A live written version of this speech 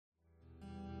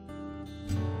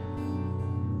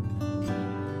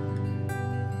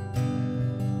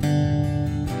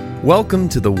Welcome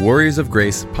to the Warriors of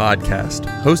Grace podcast,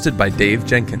 hosted by Dave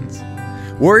Jenkins.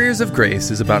 Warriors of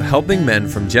Grace is about helping men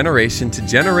from generation to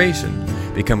generation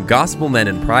become gospel men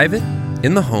in private,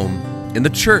 in the home, in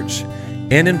the church,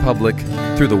 and in public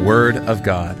through the Word of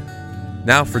God.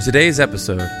 Now for today's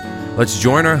episode, let's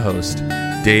join our host,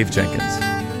 Dave Jenkins.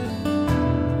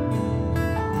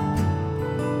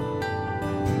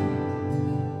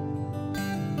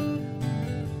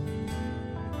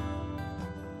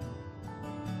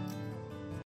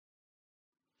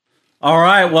 All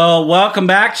right, well, welcome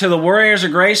back to the Warriors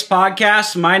of Grace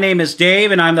podcast. My name is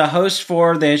Dave, and I'm the host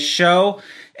for this show.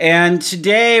 And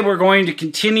today we're going to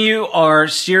continue our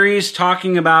series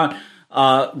talking about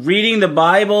reading the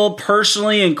Bible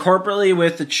personally and corporately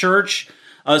with the church.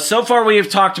 So far we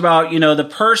have talked about, the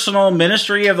personal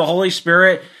ministry of the Holy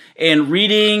Spirit and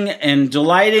reading and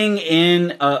delighting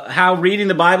in how reading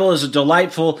the Bible is a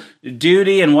delightful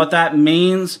duty and what that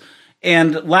means.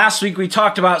 And last week we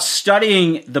talked about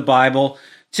studying the Bible.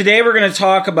 Today we're going to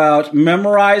talk about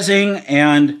memorizing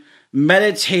and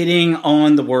meditating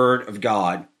on the Word of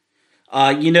God.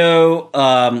 Growing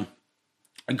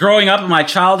up in my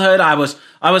childhood, I was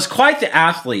quite the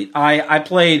athlete. I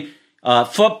played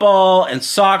football and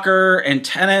soccer and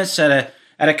tennis at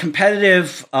a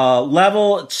competitive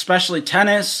level, especially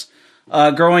tennis.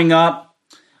 Growing up.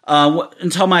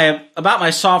 Until about my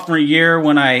sophomore year,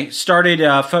 when I started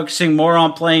focusing more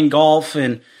on playing golf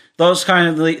and those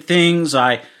kind of things.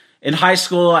 In high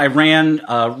school, I ran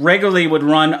regularly would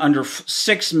run under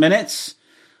 6 minutes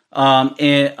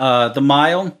the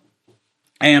mile,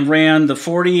 and ran the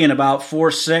 40 in about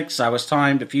 4:06. I was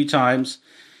timed a few times.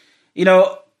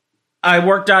 I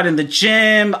worked out in the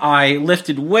gym. I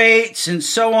lifted weights and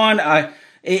so on.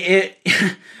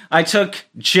 I took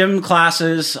gym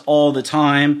classes all the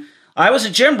time. I was a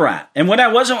gym brat. And when I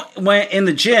went in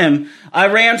the gym, I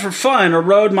ran for fun or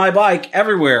rode my bike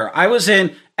everywhere. I was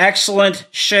in excellent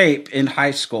shape in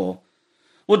high school.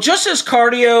 Well, just as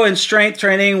cardio and strength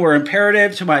training were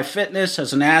imperative to my fitness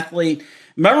as an athlete,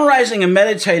 memorizing and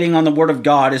meditating on the Word of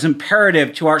God is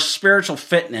imperative to our spiritual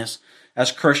fitness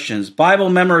as Christians. Bible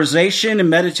memorization and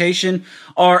meditation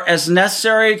are as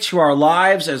necessary to our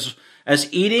lives as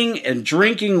eating and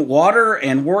drinking water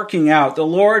and working out. The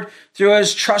Lord, through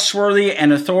His trustworthy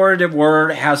and authoritative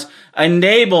Word, has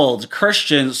enabled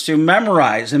Christians to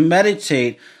memorize and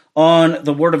meditate on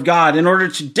the Word of God in order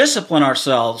to discipline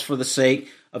ourselves for the sake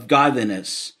of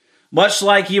godliness. Much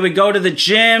like you would go to the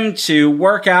gym to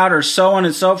work out or so on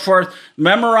and so forth,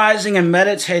 memorizing and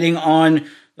meditating on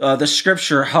the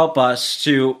Scripture help us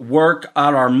to work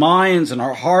out our minds and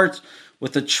our hearts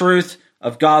with the truth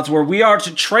of God's Word. We are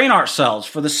to train ourselves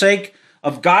for the sake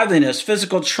of godliness.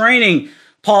 Physical training,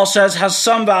 Paul says, has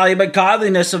some value, but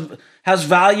godliness has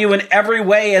value in every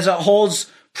way as it holds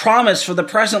promise for the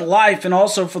present life and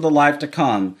also for the life to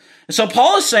come. And so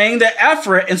Paul is saying that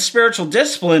effort and spiritual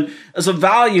discipline is of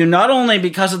value not only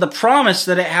because of the promise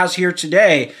that it has here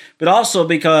today, but also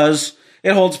because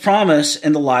it holds promise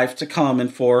in the life to come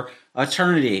and for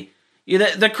eternity.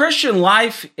 The Christian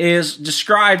life is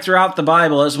described throughout the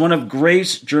Bible as one of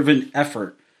grace-driven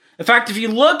effort. In fact, if you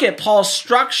look at Paul's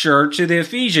structure to the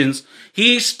Ephesians,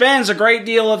 he spends a great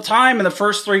deal of time in the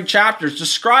first 3 chapters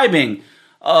describing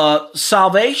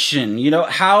salvation,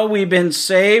 how we've been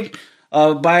saved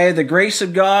by the grace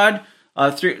of God,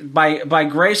 by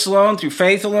grace alone, through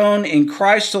faith alone, in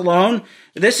Christ alone.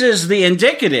 This is the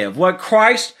indicative, what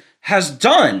Christ has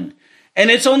done. And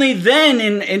it's only then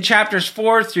in chapters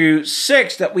 4 through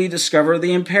 6 that we discover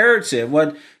the imperative,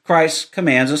 what Christ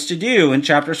commands us to do in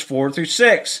chapters 4 through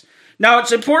 6. Now,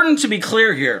 it's important to be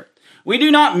clear here. We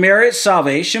do not merit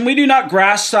salvation. We do not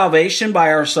grasp salvation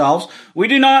by ourselves. We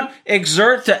do not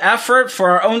exert the effort for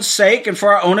our own sake and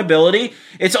for our own ability.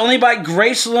 It's only by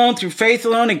grace alone, through faith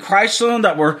alone, in Christ alone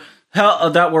that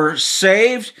we're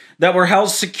saved, that we're held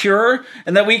secure,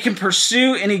 and that we can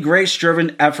pursue any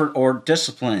grace-driven effort or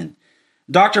discipline.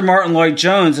 Dr. Martin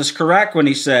Lloyd-Jones is correct when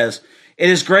he says, "It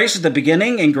is grace at the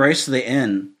beginning and grace at the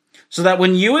end. So that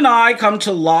when you and I come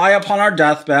to lie upon our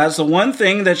deathbeds, the one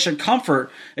thing that should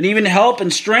comfort and even help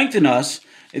and strengthen us,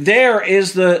 there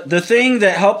is the thing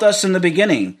that helped us in the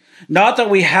beginning. Not that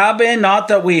we have been, not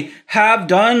that we have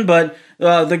done, but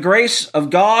the grace of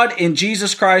God in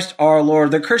Jesus Christ our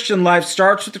Lord." The Christian life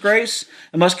starts with grace.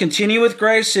 It must continue with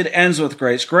grace. It ends with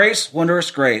grace. Grace,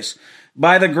 wondrous grace.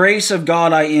 By the grace of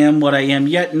God I am what I am,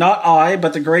 yet not I,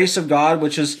 but the grace of God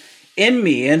which is in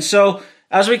me. And so,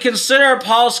 as we consider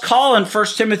Paul's call in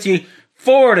 1 Timothy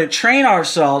 4 to train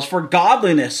ourselves for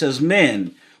godliness as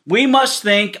men, we must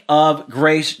think of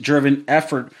grace-driven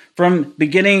effort from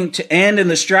beginning to end, and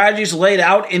the strategies laid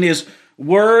out in His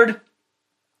Word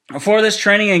For this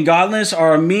training in godliness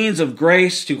are a means of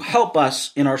grace to help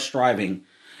us in our striving.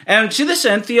 And to this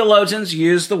end, theologians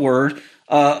use the word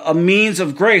a means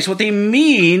of grace. What they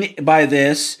mean by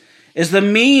this is the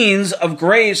means of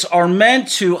grace are meant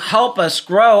to help us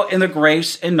grow in the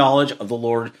grace and knowledge of the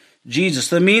Lord Jesus.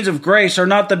 The means of grace are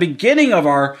not the beginning of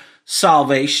our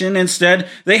salvation. Instead,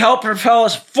 they help propel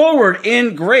us forward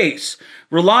in grace,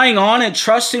 relying on and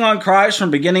trusting on Christ from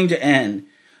beginning to end.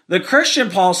 The Christian,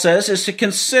 Paul says, is to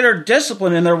consider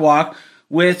discipline in their walk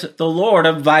with the Lord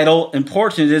of vital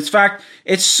importance. In fact,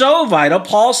 it's so vital,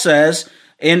 Paul says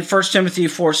in 1 Timothy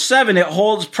 4:7, it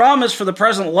holds promise for the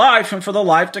present life and for the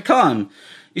life to come.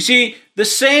 You see, the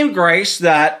same grace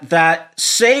that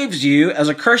saves you as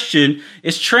a Christian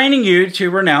is training you to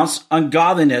renounce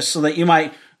ungodliness so that you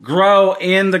might grow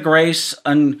in the grace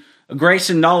and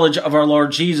knowledge of our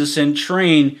Lord Jesus and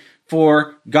train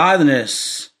for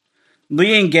godliness.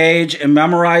 We engage in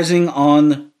memorizing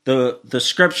on the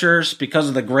scriptures because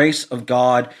of the grace of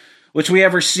God, which we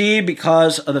have received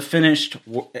because of the finished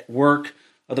work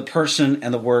of the person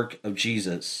and the work of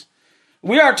Jesus.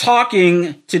 We are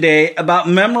talking today about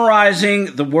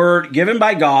memorizing the word given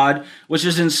by God, which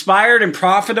is inspired and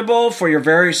profitable for your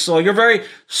very soul. Your very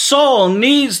soul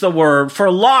needs the word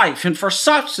for life and for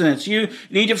sustenance. You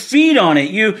need to feed on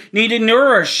it. You need to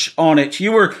nourish on it.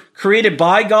 You were created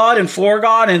by God and for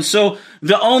God. And so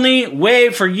the only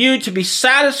way for you to be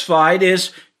satisfied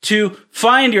is to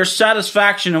find your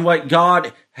satisfaction in what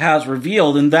God has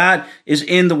revealed. And that is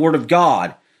in the word of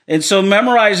God. And so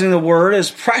memorizing the word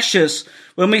is precious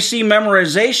when we see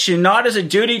memorization not as a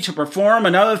duty to perform,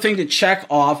 another thing to check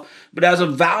off, but as a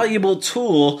valuable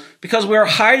tool because we are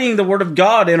hiding the word of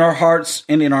God in our hearts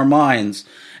and in our minds.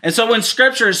 And so when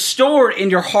scripture is stored in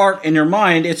your heart and your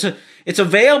mind, it's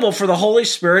available for the Holy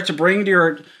Spirit to bring to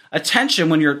your attention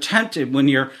when you're tempted, when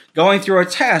you're going through a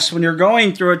test, when you're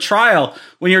going through a trial,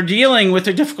 when you're dealing with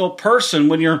a difficult person,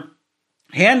 when you're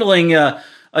handling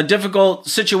a difficult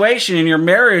situation in your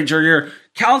marriage, or you're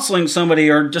counseling somebody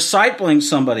or discipling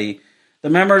somebody. The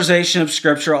memorization of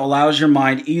Scripture allows your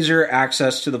mind easier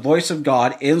access to the voice of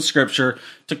God in Scripture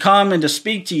to come and to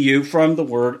speak to you from the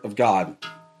Word of God.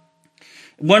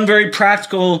 One very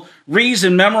practical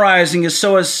reason memorizing is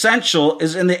so essential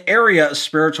is in the area of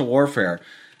spiritual warfare.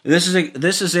 This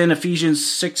is in Ephesians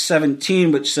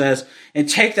 6:17, which says, "And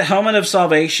take the helmet of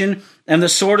salvation and the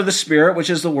sword of the Spirit, which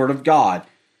is the Word of God.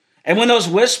 And when those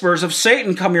whispers of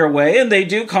Satan come your way, and they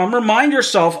do come, remind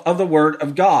yourself of the word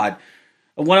of God."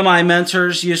 One of my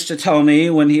mentors used to tell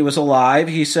me when he was alive,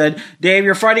 he said, "Dave,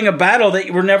 you're fighting a battle that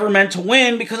you were never meant to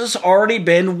win because it's already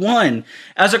been won."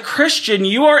 As a Christian,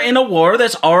 you are in a war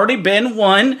that's already been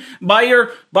won by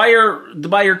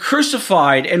your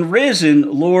crucified and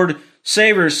risen Lord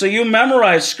Savior. So you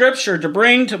memorize Scripture to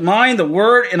bring to mind the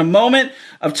word in a moment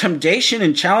of temptation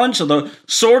and challenge, so the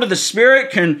sword of the Spirit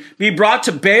can be brought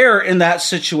to bear in that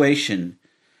situation.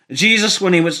 Jesus,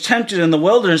 when he was tempted in the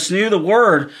wilderness, knew the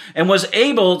word and was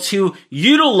able to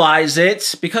utilize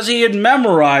it because he had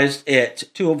memorized it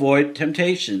to avoid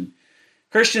temptation.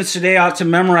 Christians today ought to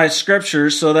memorize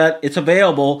Scripture so that it's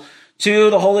available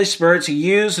to the Holy Spirit to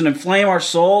use and inflame our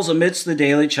souls amidst the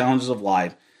daily challenges of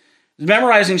life.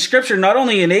 Memorizing Scripture not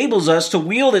only enables us to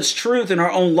wield its truth in our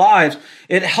own lives,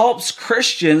 it helps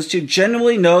Christians to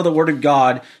genuinely know the Word of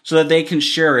God so that they can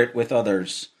share it with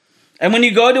others. And when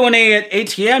you go to an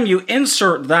ATM, you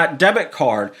insert that debit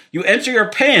card, you enter your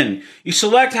PIN, you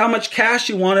select how much cash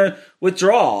you want to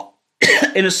withdraw.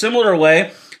 In a similar way,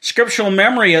 scriptural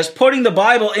memory is putting the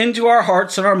Bible into our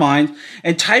hearts and our minds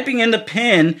and typing in the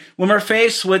PIN when we're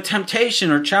faced with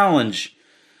temptation or challenge.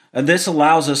 And this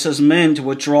allows us as men to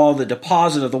withdraw the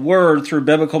deposit of the word through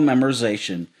biblical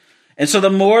memorization. And so the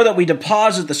more that we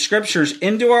deposit the scriptures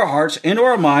into our hearts, into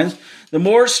our minds, the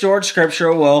more stored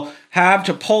scripture we'll have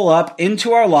to pull up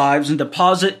into our lives and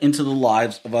deposit into the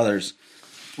lives of others.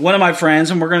 One of my friends,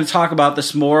 and we're going to talk about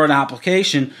this more in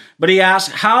application, but he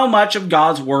asked, how much of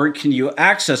God's word can you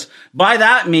access? By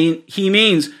that he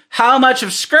means, how much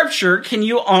of scripture can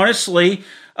you honestly,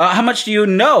 how much do you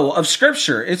know of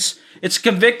scripture? It's a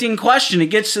convicting question. It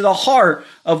gets to the heart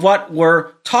of what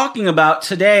we're talking about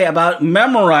today, about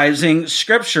memorizing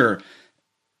Scripture.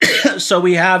 So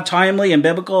we have timely and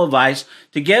biblical advice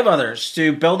to give others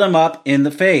to build them up in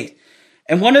the faith.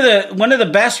 And one of the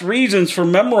best reasons for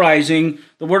memorizing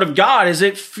the Word of God is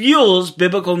it fuels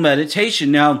biblical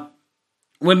meditation. Now,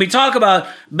 when we talk about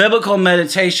biblical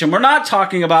meditation, we're not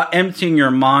talking about emptying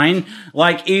your mind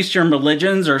like Eastern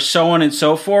religions or so on and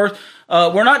so forth.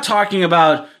 We're not talking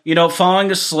about,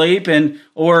 falling asleep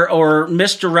or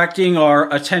misdirecting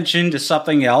our attention to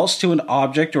something else, to an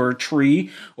object or a tree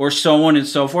or so on and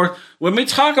so forth. When we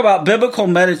talk about biblical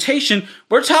meditation,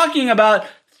 we're talking about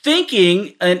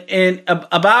thinking and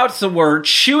about the word,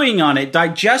 chewing on it,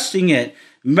 digesting it,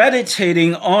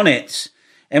 meditating on it.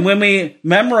 And when we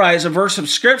memorize a verse of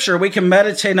scripture, we can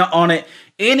meditate on it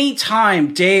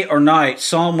anytime, day or night.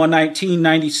 Psalm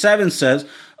 119:97 says,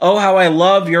 "Oh, how I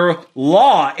love your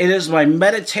law. It is my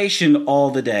meditation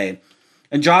all the day."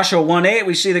 In Joshua 1:8,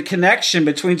 we see the connection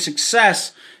between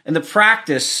success and the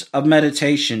practice of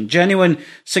meditation. Genuine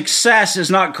success is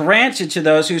not granted to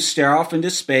those who stare off into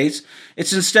space.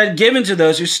 It's instead given to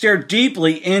those who stare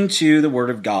deeply into the Word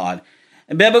of God.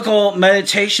 And biblical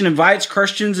meditation invites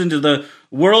Christians into the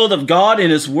world of God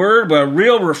and His Word, where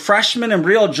real refreshment and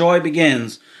real joy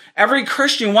begins. Every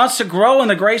Christian who wants to grow in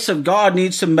the grace of God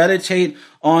needs to meditate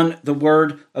on the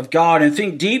Word of God and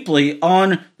think deeply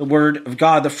on the Word of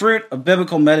God. The fruit of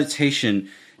biblical meditation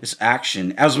is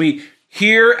action. As we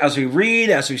hear, as we read,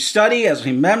 as we study, as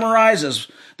we memorize, as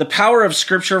the power of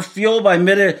Scripture fueled by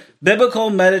biblical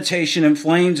meditation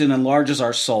inflames and enlarges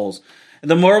our souls.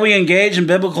 The more we engage in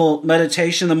biblical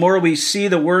meditation, the more we see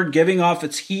the Word giving off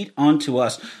its heat onto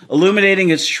us, illuminating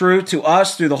its truth to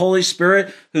us through the Holy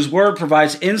Spirit, whose Word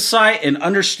provides insight and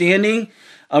understanding,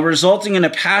 resulting in a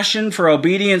passion for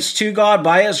obedience to God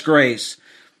by His grace.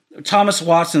 Thomas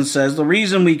Watson says, "The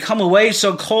reason we come away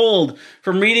so cold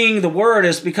from reading the Word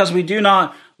is because we do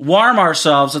not warm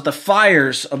ourselves at the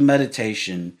fires of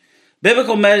meditation."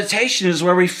 Biblical meditation is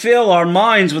where we fill our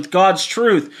minds with God's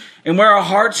truth and where our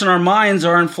hearts and our minds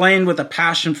are inflamed with a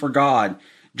passion for God.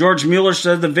 George Mueller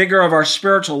said, "The vigor of our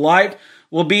spiritual life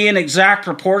will be in exact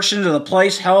proportion to the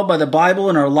place held by the Bible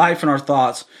in our life and our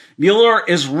thoughts." Mueller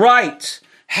is right.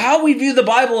 How we view the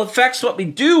Bible affects what we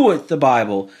do with the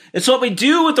Bible. It's what we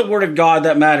do with the Word of God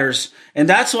that matters. And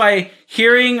that's why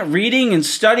hearing, reading, and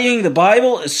studying the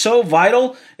Bible is so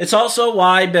vital. It's also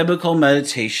why biblical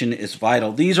meditation is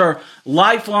vital. These are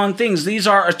lifelong things. These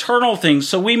are eternal things.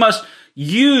 So we must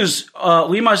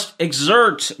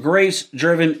exert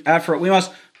grace-driven effort. We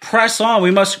must press on.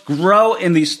 We must grow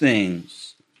in these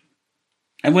things.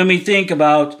 And when we think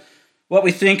about what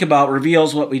we think about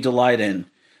reveals what we delight in.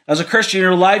 As a Christian,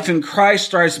 your life in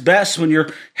Christ thrives best when your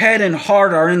head and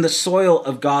heart are in the soil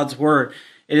of God's Word.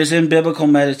 It is in biblical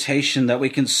meditation that we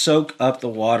can soak up the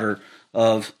water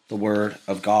of the Word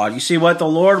of God. You see, what the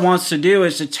Lord wants to do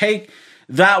is to take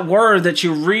that Word that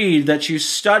you read, that you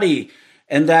study,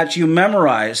 and that you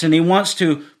memorize, and He wants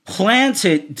to plant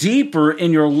it deeper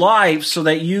in your life so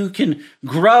that you can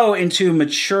grow into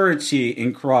maturity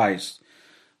in Christ.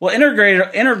 Well,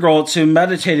 integral to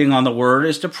meditating on the Word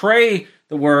is to pray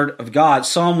the Word of God.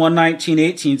 Psalm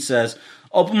 119:18 says,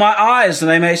 "Open my eyes that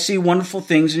I may see wonderful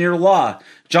things in your law."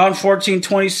 John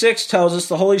 14:26 tells us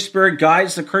the Holy Spirit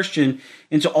guides the Christian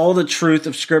into all the truth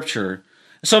of Scripture.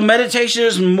 So meditation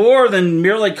is more than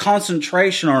merely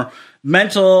concentration or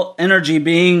mental energy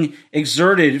being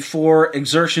exerted for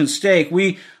exertion's sake.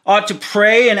 We ought to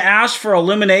pray and ask for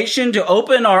illumination to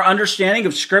open our understanding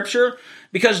of Scripture,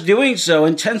 because doing so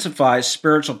intensifies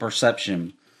spiritual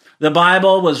perception. The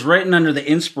Bible was written under the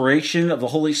inspiration of the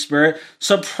Holy Spirit,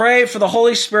 so pray for the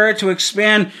Holy Spirit to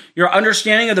expand your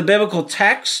understanding of the biblical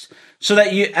text so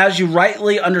that as you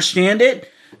rightly understand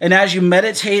it and as you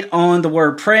meditate on the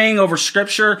Word. Praying over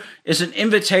Scripture is an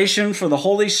invitation for the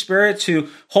Holy Spirit to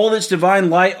hold its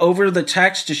divine light over the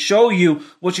text to show you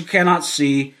what you cannot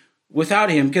see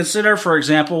without Him. Consider, for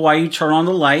example, why you turn on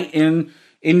the light in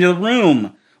your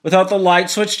room. Without the light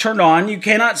switch turned on, you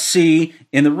cannot see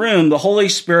in the room. The Holy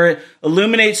Spirit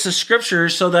illuminates the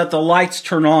Scriptures so that the lights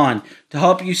turn on to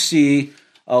help you see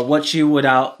what you would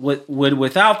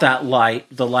without that light,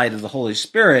 the light of the Holy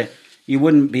Spirit, you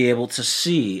wouldn't be able to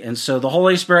see. And so the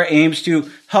Holy Spirit aims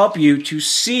to help you to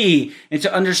see and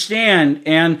to understand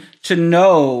and to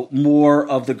know more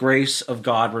of the grace of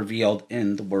God revealed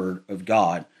in the Word of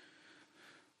God.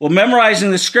 Well,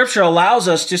 memorizing the Scripture allows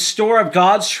us to store up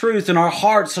God's truth in our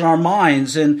hearts and our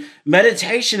minds, and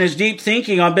meditation is deep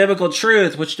thinking on biblical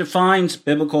truth, which defines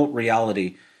biblical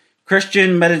reality.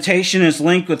 Christian meditation is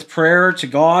linked with prayer to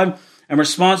God and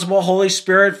responsible Holy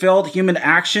Spirit-filled human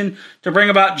action to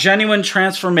bring about genuine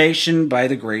transformation by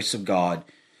the grace of God.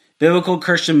 Biblical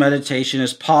Christian meditation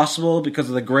is possible because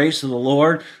of the grace of the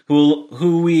Lord,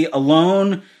 who we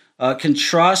alone can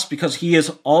trust, because He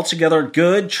is altogether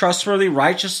good, trustworthy,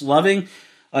 righteous, loving,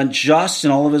 and just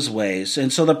in all of His ways.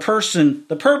 And so the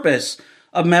purpose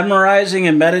of memorizing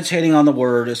and meditating on the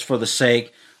Word is for the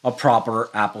sake of proper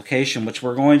application, which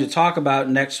we're going to talk about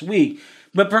next week.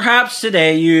 But perhaps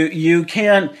today you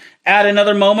can Add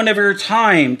another moment of your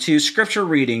time to scripture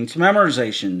reading, to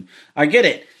memorization. I get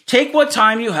it. Take what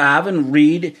time you have and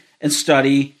read and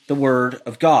study the Word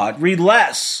of God. Read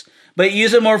less, but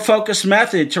use a more focused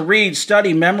method to read,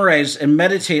 study, memorize, and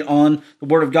meditate on the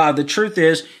Word of God. The truth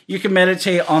is, you can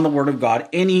meditate on the Word of God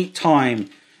any time.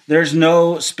 There's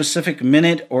no specific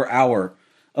minute or hour.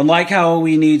 Unlike how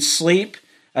we need sleep,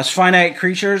 as finite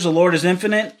creatures, the Lord is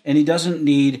infinite, and He doesn't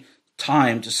need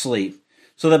time to sleep.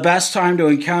 So the best time to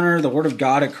encounter the Word of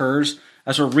God occurs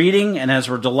as we're reading and as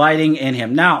we're delighting in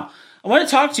Him. Now, I want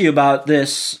to talk to you about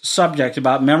this subject,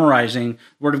 about memorizing the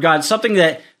Word of God. Something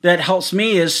that helps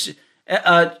me is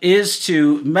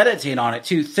to meditate on it,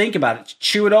 to think about it, to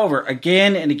chew it over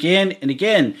again and again and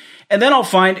again. And then I'll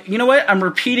find, you know what, I'm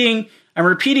repeating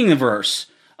the verse.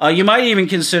 You might even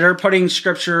consider putting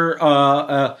scripture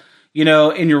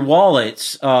in your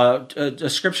wallet, a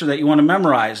scripture that you want to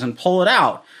memorize, and pull it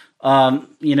out. When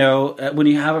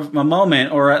you have a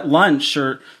moment, or at lunch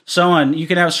or so on, you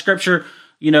can have scripture,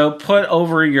 put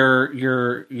over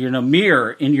your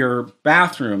mirror in your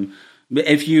bathroom.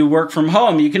 If you work from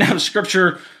home, you can have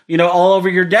scripture, all over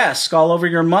your desk, all over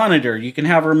your monitor. You can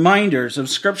have reminders of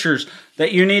scriptures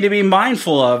that you need to be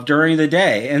mindful of during the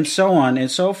day, and so on and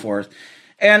so forth.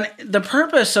 And the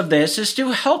purpose of this is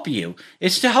to help you.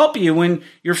 It's to help you when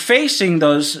you're facing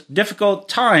those difficult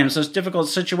times, those difficult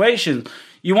situations.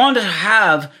 You want to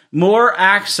have more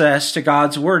access to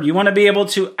God's Word. You want to be able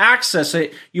to access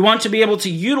it. You want to be able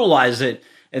to utilize it.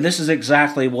 And this is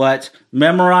exactly what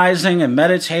memorizing and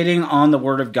meditating on the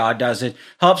Word of God does. It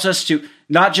helps us to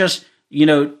not just,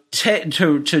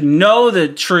 to know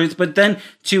the truth, but then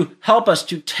to help us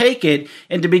to take it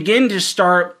and to begin to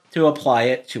start to apply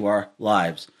it to our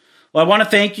lives. Well, I want to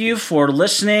thank you for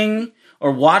listening or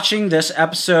watching this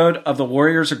episode of the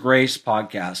Warriors of Grace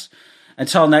podcast.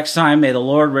 Until next time, may the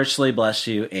Lord richly bless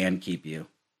you and keep you.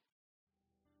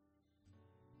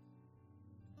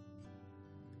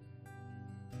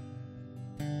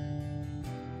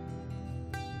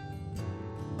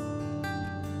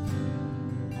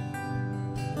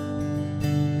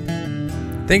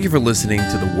 Thank you for listening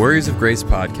to the Warriors of Grace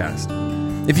podcast.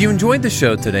 If you enjoyed the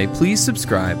show today, please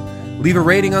subscribe, leave a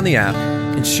rating on the app,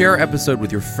 and share our episode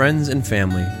with your friends and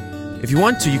family. If you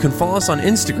want to, you can follow us on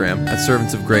Instagram at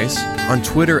Servants of Grace, on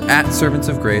Twitter at Servants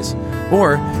of Grace,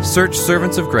 or search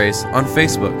Servants of Grace on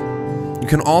Facebook. You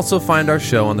can also find our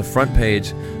show on the front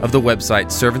page of the website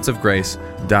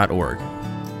servantsofgrace.org.